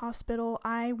came out of the hospital,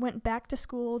 I went back to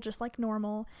school just like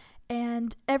normal,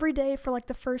 and every day for like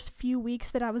the first few weeks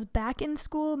that I was back in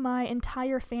school, my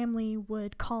entire family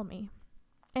would call me.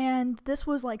 And this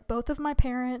was like both of my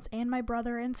parents and my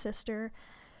brother and sister,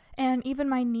 and even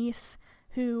my niece,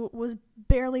 who was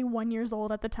barely 1 year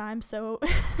old at the time, so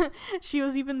she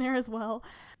was even there as well.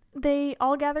 They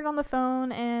all gathered on the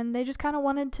phone, and they just kind of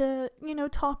wanted to,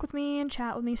 talk with me and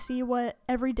chat with me, see what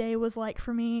every day was like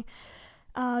for me,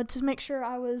 to make sure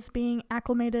I was being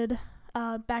acclimated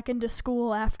back into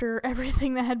school after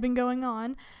everything that had been going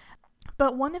on.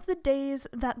 But one of the days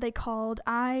that they called,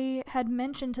 I had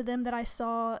mentioned to them that I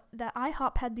saw that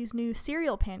IHOP had these new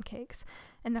cereal pancakes,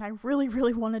 and that I really,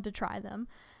 really wanted to try them.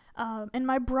 And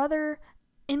my brother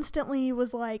instantly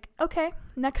was like, okay,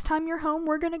 next time you're home,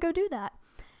 we're going to go do that.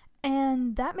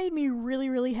 And that made me really,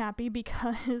 really happy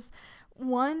because,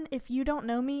 one, if you don't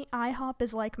know me, IHOP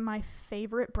is like my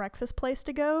favorite breakfast place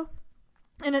to go.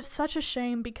 And it's such a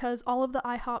shame because all of the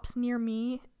IHOPs near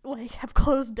me like have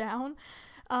closed down.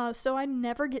 So I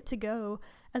never get to go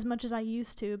as much as I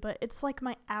used to, but it's like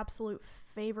my absolute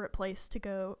favorite place to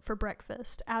go for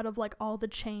breakfast out of like all the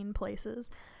chain places.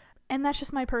 And that's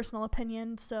just my personal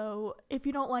opinion, so if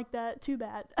you don't like that, too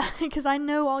bad. Because I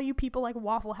know all you people like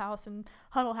Waffle House and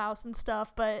Huddle House and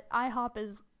stuff, but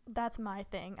IHOP that's my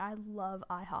thing. I love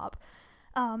IHOP.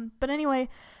 But anyway,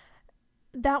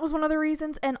 that was one of the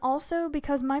reasons, and also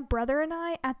because my brother and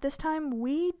I, at this time,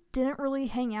 we didn't really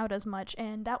hang out as much,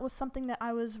 and that was something that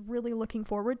I was really looking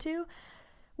forward to.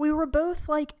 We were both,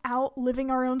 like, out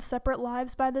living our own separate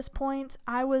lives by this point.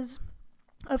 I was,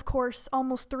 of course,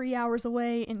 almost 3 hours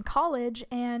away in college,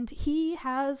 and he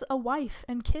has a wife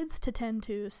and kids to tend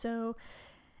to, so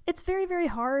it's very, very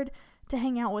hard to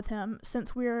hang out with him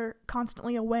since we're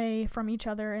constantly away from each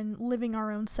other and living our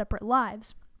own separate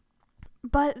lives.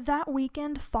 But that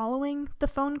weekend following the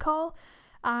phone call,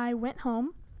 I went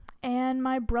home, and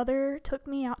my brother took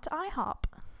me out to IHOP.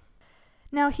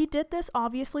 Now, he did this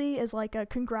obviously as like a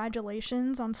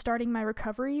congratulations on starting my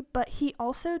recovery, but he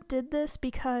also did this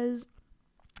because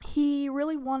he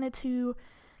really wanted to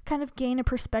kind of gain a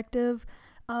perspective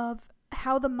of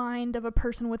how the mind of a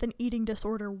person with an eating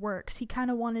disorder works. He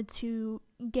kind of wanted to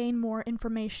gain more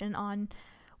information on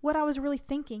what I was really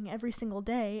thinking every single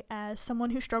day as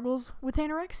someone who struggles with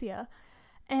anorexia.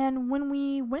 And when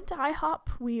we went to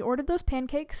IHOP, we ordered those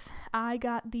pancakes. I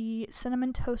got the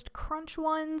Cinnamon Toast Crunch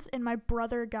ones, and my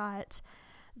brother got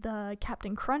the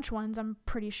Captain Crunch ones, I'm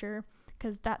pretty sure,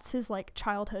 because that's his like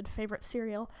childhood favorite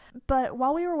cereal. But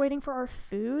while we were waiting for our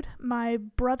food, my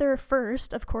brother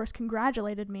first, of course,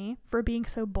 congratulated me for being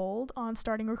so bold on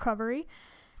starting recovery.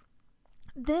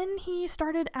 Then he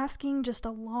started asking just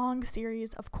a long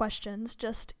series of questions,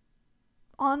 just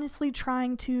honestly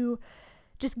trying to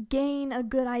just gain a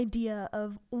good idea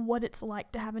of what it's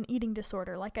like to have an eating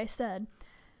disorder. Like I said,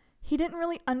 he didn't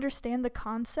really understand the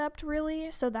concept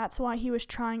really, so that's why he was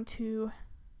trying to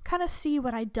kind of see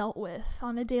what I dealt with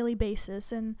on a daily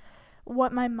basis and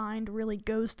what my mind really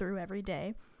goes through every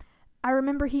day. I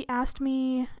remember he asked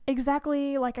me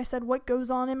exactly, like I said, what goes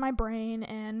on in my brain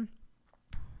and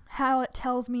how it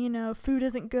tells me, food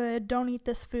isn't good, don't eat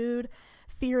this food,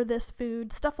 fear this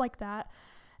food, stuff like that.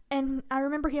 And I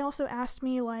remember he also asked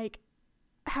me, like,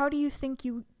 how do you think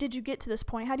did you get to this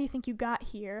point? How do you think you got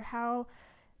here? How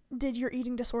did your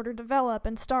eating disorder develop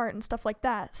and start and stuff like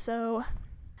that? So,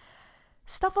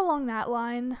 stuff along that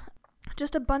line,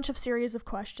 just a bunch of series of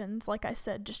questions, like I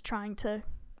said, just trying to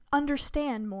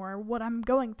understand more what I'm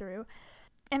going through.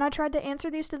 And I tried to answer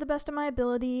these to the best of my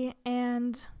ability,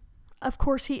 and Of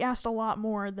course, he asked a lot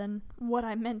more than what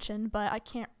I mentioned, but I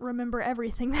can't remember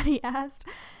everything that he asked.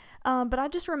 But I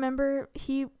just remember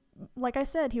like I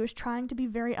said, he was trying to be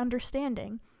very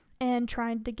understanding and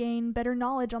trying to gain better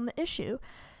knowledge on the issue.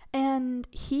 And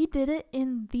he did it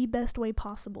in the best way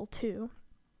possible, too,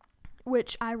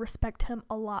 which I respect him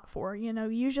a lot for.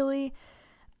 Usually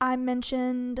I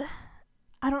mentioned,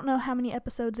 I don't know how many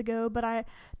episodes ago, but I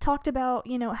talked about,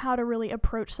 how to really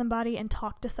approach somebody and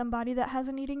talk to somebody that has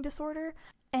an eating disorder.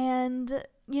 And,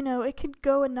 it could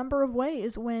go a number of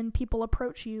ways when people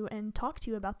approach you and talk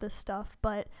to you about this stuff.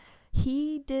 But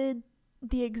he did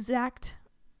the exact,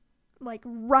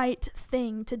 right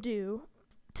thing to do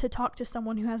to talk to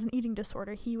someone who has an eating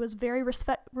disorder. He was very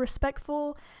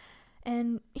respectful,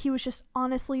 and he was just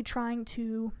honestly trying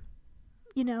to,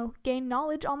 gain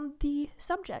knowledge on the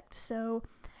subject. So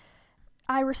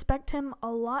I respect him a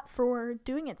lot for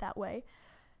doing it that way.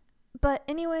 But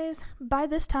anyways, by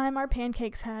this time our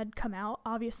pancakes had come out.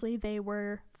 Obviously they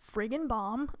were friggin'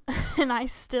 bomb, and I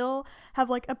still have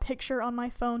a picture on my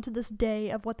phone to this day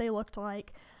of what they looked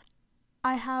like.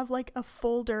 I have a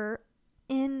folder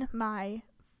in my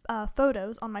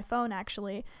photos on my phone,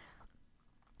 actually,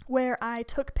 where I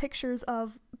took pictures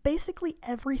of basically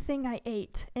everything I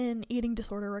ate in eating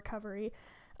disorder recovery,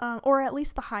 or at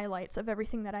least the highlights of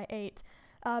everything that I ate,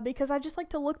 because I just like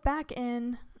to look back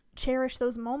and cherish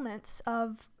those moments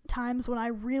of times when I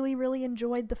really, really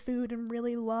enjoyed the food and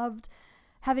really loved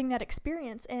having that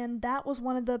experience. And that was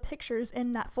one of the pictures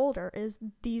in that folder, is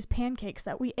these pancakes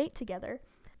that we ate together.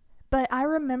 But I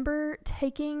remember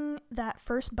taking that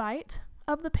first bite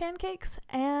of the pancakes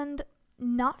and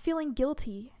not feeling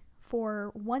guilty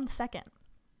for 1 second,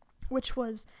 which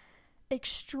was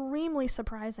extremely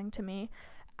surprising to me.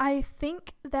 I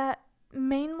think that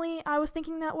mainly I was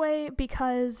thinking that way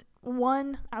because,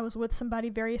 one, I was with somebody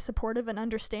very supportive and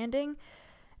understanding,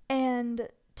 and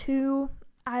two,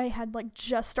 I had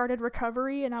just started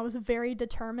recovery, and I was very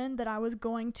determined that I was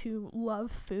going to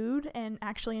love food and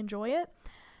actually enjoy it.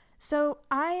 So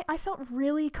I felt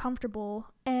really comfortable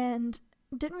and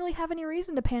didn't really have any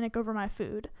reason to panic over my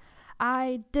food.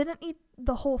 I didn't eat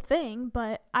the whole thing,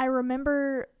 but I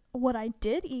remember what I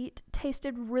did eat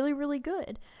tasted really, really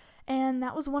good. And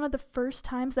that was one of the first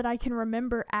times that I can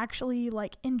remember actually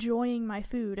enjoying my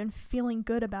food and feeling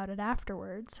good about it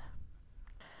afterwards.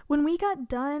 When we got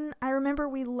done, I remember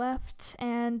we left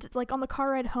and on the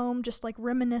car ride home, just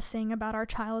reminiscing about our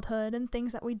childhood and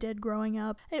things that we did growing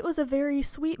up. It was a very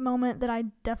sweet moment that I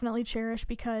definitely cherish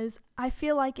because I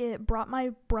feel like it brought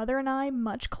my brother and I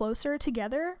much closer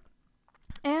together.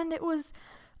 And it was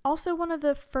also one of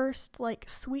the first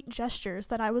sweet gestures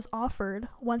that I was offered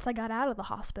once I got out of the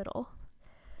hospital.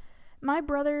 My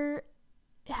brother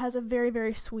has a very,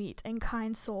 very sweet and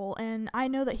kind soul, and I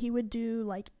know that he would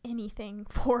do anything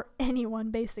for anyone,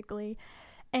 basically.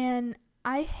 And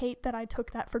I hate that I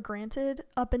took that for granted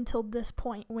up until this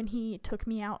point when he took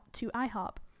me out to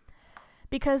IHOP.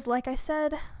 Because like I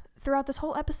said, throughout this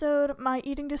whole episode, my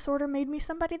eating disorder made me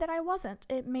somebody that I wasn't.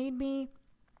 It made me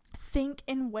think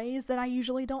in ways that I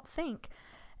usually don't think.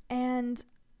 And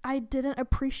I didn't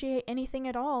appreciate anything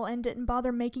at all and didn't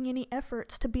bother making any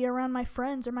efforts to be around my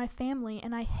friends or my family.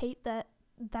 And I hate that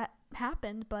that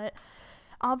happened, but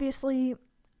obviously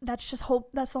that's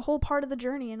the whole part of the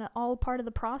journey and all part of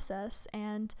the process.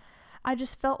 And I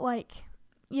just felt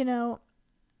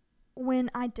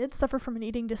when I did suffer from an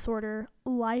eating disorder,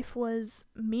 life was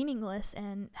meaningless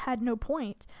and had no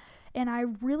point. And I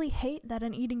really hate that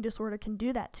an eating disorder can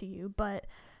do that to you. But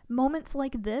moments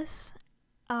like this,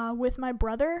 with my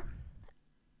brother,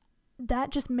 that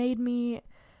just made me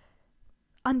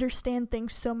understand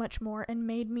things so much more and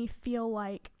made me feel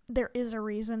like there is a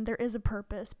reason, there is a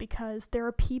purpose, because there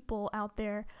are people out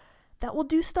there that will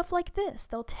do stuff like this.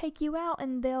 They'll take you out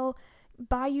and they'll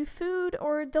buy you food,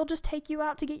 or they'll just take you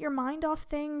out to get your mind off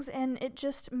things, and it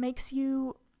just makes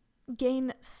you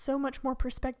gain so much more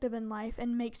perspective in life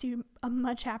and makes you a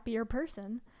much happier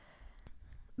person.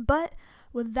 But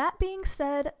with that being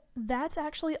said, that's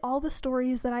actually all the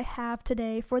stories that I have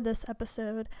today for this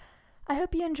episode. I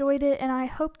hope you enjoyed it, and I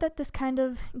hope that this kind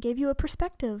of gave you a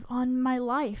perspective on my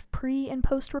life pre and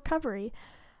post recovery.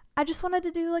 I just wanted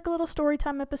to do a little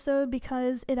Storytime episode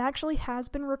because it actually has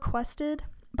been requested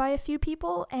by a few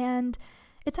people, and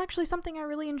it's actually something I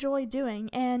really enjoy doing.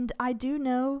 And I do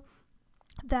know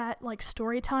that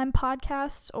Storytime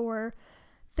podcasts or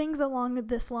things along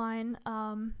this line,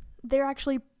 they're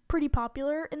actually pretty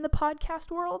popular in the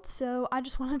podcast world, so I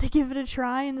just wanted to give it a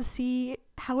try and see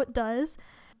how it does.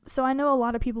 So I know a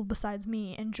lot of people besides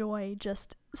me enjoy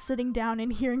just sitting down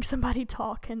and hearing somebody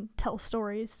talk and tell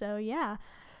stories, so yeah,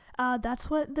 that's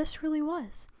what this really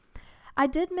was. I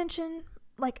did mention,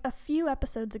 like a few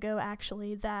episodes ago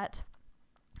actually, that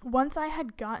once I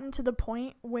had gotten to the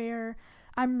point where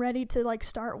I'm ready to like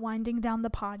start winding down the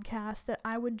podcast, that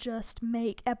I would just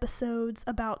make episodes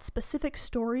about specific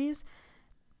stories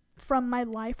from my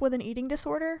life with an eating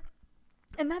disorder.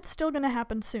 And that's still going to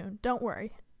happen soon, don't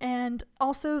worry. And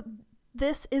also,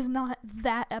 this is not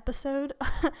that episode.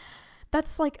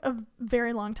 That's like a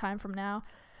very long time from now.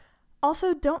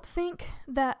 Also, don't think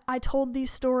that I told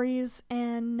these stories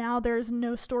and now there's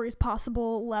no stories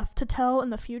possible left to tell in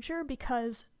the future,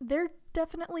 because there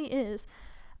definitely is.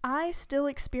 I still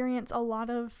experience a lot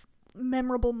of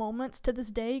memorable moments to this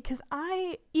day, because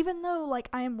even though like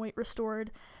I am weight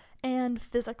restored and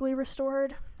physically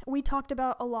restored, we talked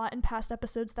about a lot in past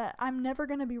episodes that I'm never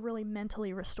going to be really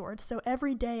mentally restored. So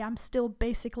every day I'm still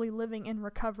basically living in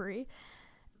recovery.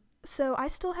 So I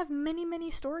still have many,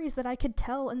 many stories that I could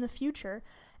tell in the future.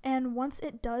 And once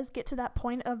it does get to that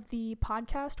point of the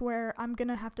podcast where I'm going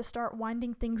to have to start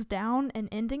winding things down and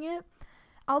ending it,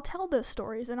 I'll tell those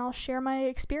stories and I'll share my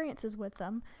experiences with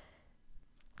them.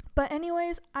 But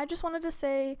anyways, I just wanted to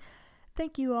say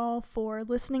thank you all for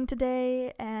listening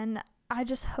today, and I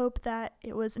just hope that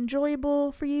it was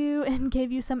enjoyable for you and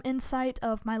gave you some insight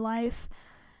of my life.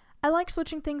 I like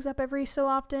switching things up every so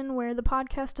often where the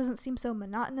podcast doesn't seem so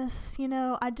monotonous, you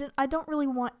know. I don't really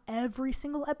want every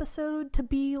single episode to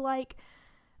be like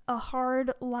a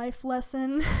hard life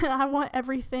lesson. I want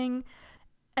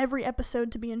every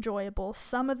episode to be enjoyable.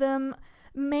 Some of them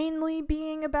mainly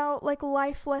being about like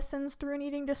life lessons through an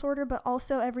eating disorder, but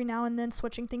also every now and then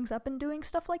switching things up and doing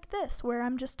stuff like this where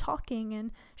I'm just talking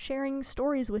and sharing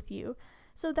stories with you.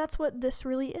 So that's what this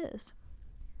really is.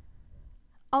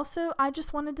 Also, I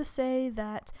just wanted to say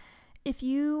that if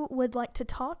you would like to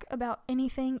talk about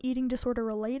anything eating disorder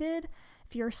related,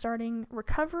 if you're starting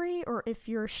recovery, or if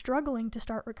you're struggling to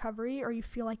start recovery, or you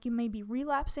feel like you may be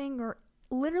relapsing, or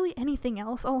literally anything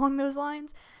else along those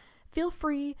lines, feel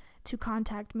free to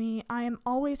contact me. I am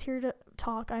always here to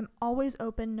talk. I'm always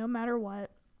open no matter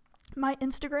what. My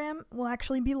Instagram will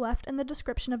actually be left in the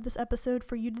description of this episode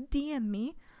for you to DM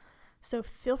me. So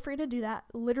feel free to do that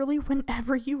literally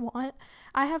whenever you want.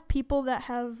 I have people that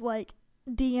have like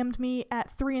DM'd me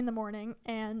at 3 a.m.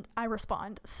 and I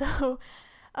respond. So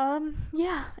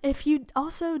yeah, if you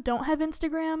also don't have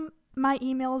Instagram, my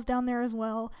email is down there as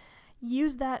well.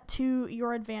 Use that to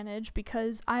your advantage,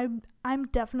 because I'm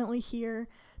definitely here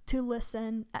to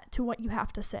listen to what you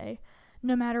have to say,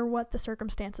 no matter what the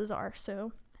circumstances are.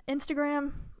 So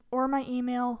Instagram or my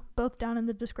email, both down in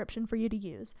the description for you to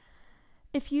use.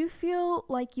 If you feel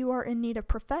like you are in need of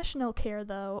professional care,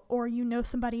 though, or you know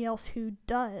somebody else who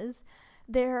does,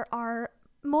 there are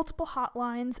multiple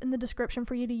hotlines in the description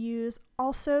for you to use.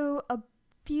 Also, a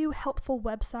few helpful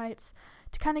websites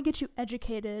to kind of get you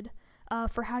educated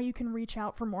for how you can reach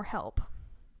out for more help.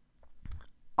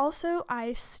 Also,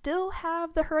 I still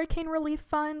have the Hurricane Relief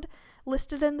Fund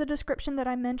listed in the description that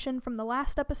I mentioned from the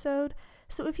last episode.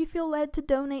 So if you feel led to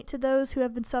donate to those who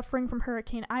have been suffering from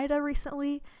Hurricane Ida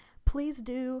recently, please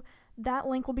do. That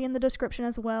link will be in the description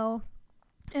as well.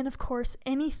 And of course,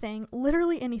 anything,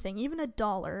 literally anything, even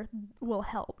 $1 will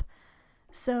help.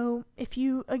 So if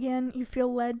you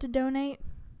feel led to donate,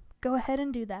 go ahead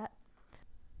and do that.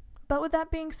 But with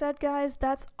that being said, guys,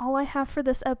 that's all I have for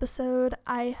this episode.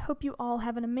 I hope you all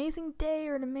have an amazing day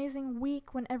or an amazing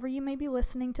week whenever you may be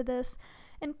listening to this.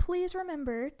 And please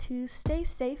remember to stay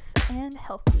safe and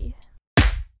healthy.